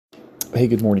Hey,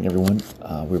 good morning, everyone.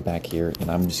 We're back here, and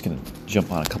I'm just going to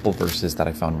jump on a couple verses that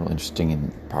I found real interesting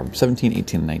in Proverbs 17,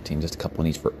 18, and 19, just a couple in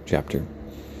each chapter.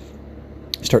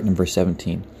 Starting in verse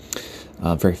 17,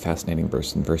 very fascinating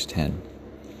verse in verse 10.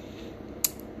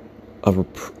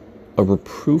 A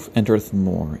reproof entereth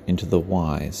more into the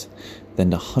wise than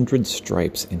 100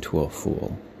 stripes into a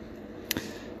fool.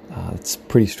 It's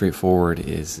pretty straightforward,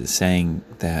 is saying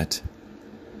that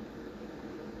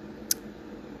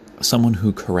someone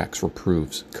who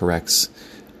reproves, corrects,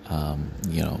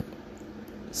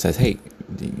 says, hey,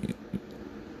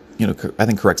 I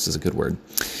think corrects is a good word,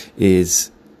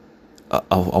 is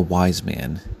a wise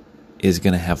man is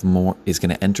going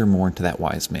to enter more into that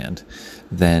wise man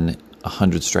than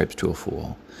 100 stripes to a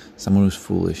fool. Someone who's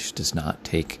foolish does not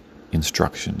take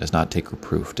instruction, does not take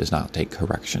reproof, does not take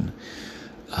correction.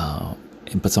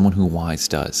 But someone who wise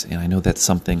does. And I know that's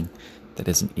something that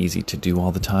isn't easy to do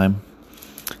all the time.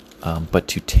 But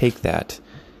to take that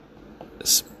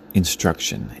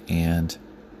instruction and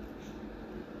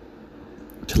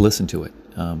to listen to it,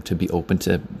 to be open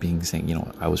to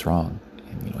saying, I was wrong,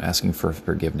 and asking for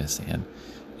forgiveness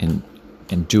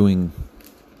and doing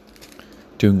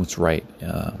what's right.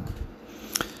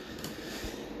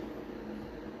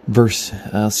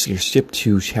 Skip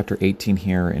to chapter 18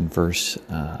 here in verse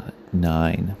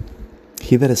 9.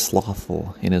 He that is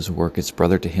slothful in his work is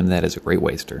brother to him that is a great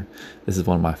waster. This is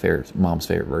one of my mom's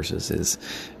favorite verses, is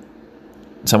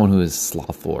someone who is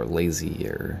slothful or lazy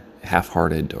or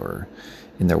half-hearted or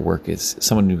in their work is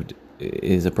someone who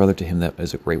is a brother to him that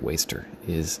is a great waster.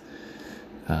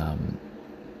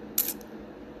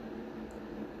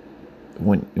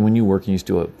 When you work and you just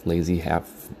do a lazy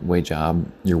halfway job,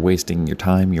 you're wasting your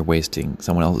time, you're wasting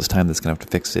someone else's time that's going to have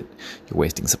to fix it, you're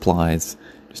wasting supplies,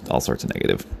 just all sorts of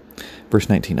negative. Verse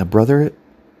 19, a brother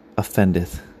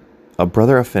offended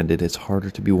is harder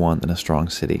to be won than a strong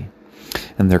city,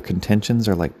 and their contentions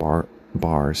are like the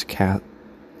bars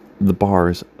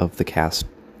of the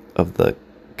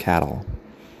cattle.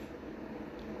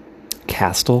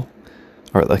 Castle.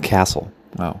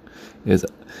 Wow. They're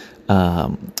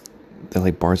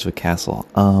like bars of a castle.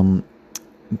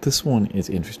 This one is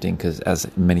interesting because, as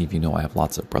many of you know, I have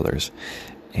lots of brothers,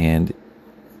 and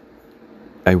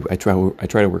I try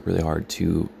to work really hard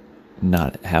to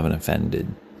not have an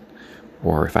offended,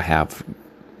 or if I have,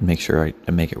 make sure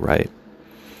I make it right,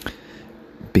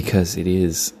 because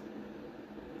there's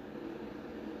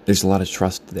a lot of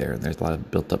trust there, and there's a lot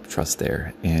of built up trust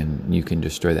there, and you can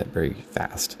destroy that very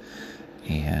fast.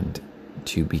 And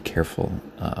to be careful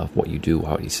of what you do,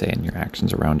 what you say, and your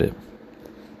actions around it.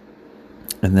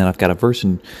 And then I've got a verse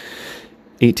in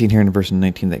 18 here and a verse in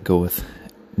 19 that go with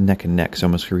neck and neck, so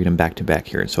I'm just going to read them back to back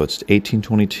here. So it's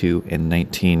 18:22 and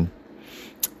 19.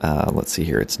 Let's see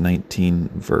here. It's 19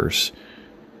 verse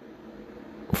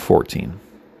 14.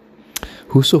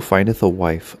 Whoso findeth a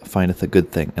wife findeth a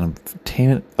good thing, and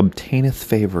obtaineth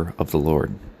favor of the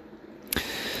Lord.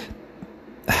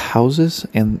 Houses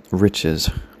and riches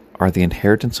are the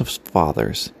inheritance of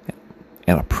fathers,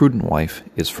 and a prudent wife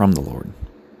is from the Lord.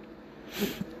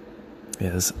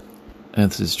 Yes, and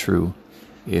this is true,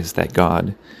 is that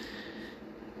God,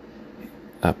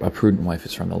 a prudent wife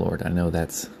is from the Lord. I know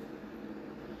that's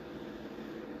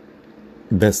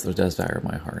the desire of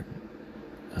my heart.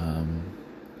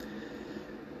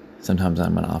 Sometimes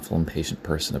I'm an awful impatient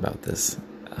person about this,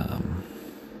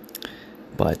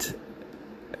 but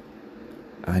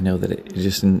I know that it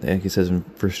just, like it says in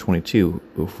verse 22,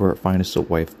 whoever findeth a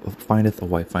wife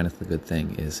findeth a good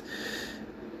thing, is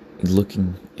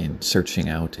looking and searching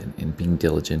out and being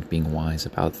diligent, being wise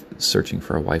about searching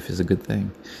for a wife is a good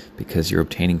thing, because you're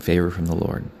obtaining favor from the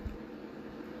Lord.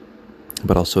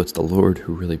 But also it's the Lord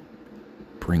who really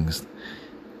brings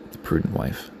the prudent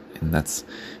wife, and it's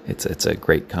a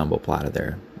great combo platter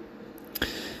there.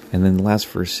 And then the last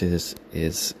verse is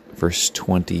verse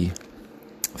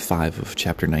 25 of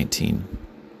chapter 19.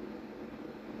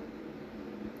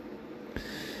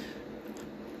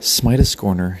 Smite a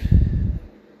scorner,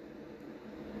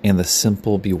 and the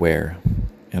simple beware,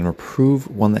 and reprove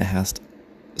one that hast.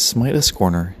 Smite a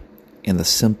scorner, and the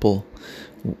simple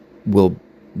will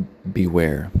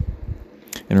beware,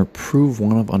 and reprove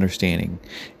one of understanding,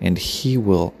 and he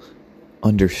will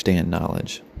understand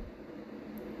knowledge.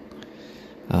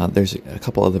 There's a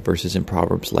couple other verses in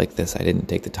Proverbs like this. I didn't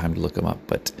take the time to look them up,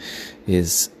 but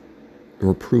is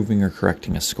reproving or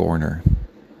correcting a scorner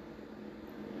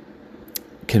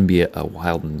can be a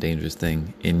wild and dangerous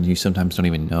thing, and you sometimes don't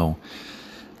even know.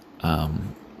 I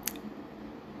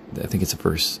think it's a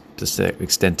verse to the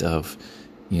extent of,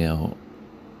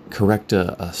 correct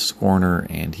a scorner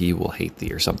and he will hate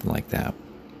thee, or something like that.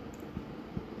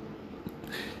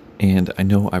 And I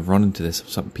know I've run into this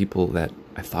with some people that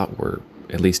I thought were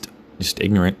at least just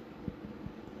ignorant.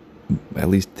 At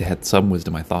least they had some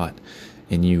wisdom, I thought.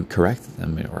 And you corrected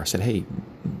them, or said, hey,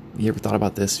 you ever thought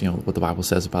about this? What the Bible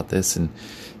says about this? And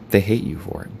they hate you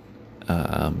for it.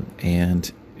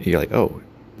 And you're like, oh,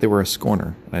 they were a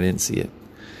scorner, and I didn't see it.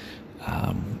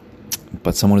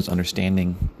 But someone who's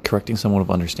understanding, correcting someone of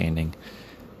understanding,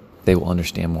 they will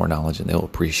understand more knowledge and they will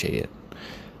appreciate it.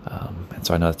 And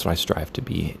so I know that's what I strive to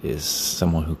be, is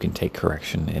someone who can take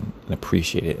correction and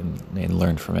appreciate it and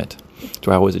learn from it.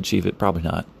 Do I always achieve it? Probably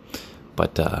not.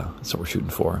 But that's what we're shooting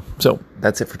for. So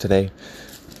that's it for today.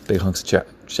 Big hunks of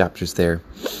chapters there.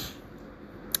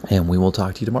 And we will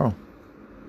talk to you tomorrow.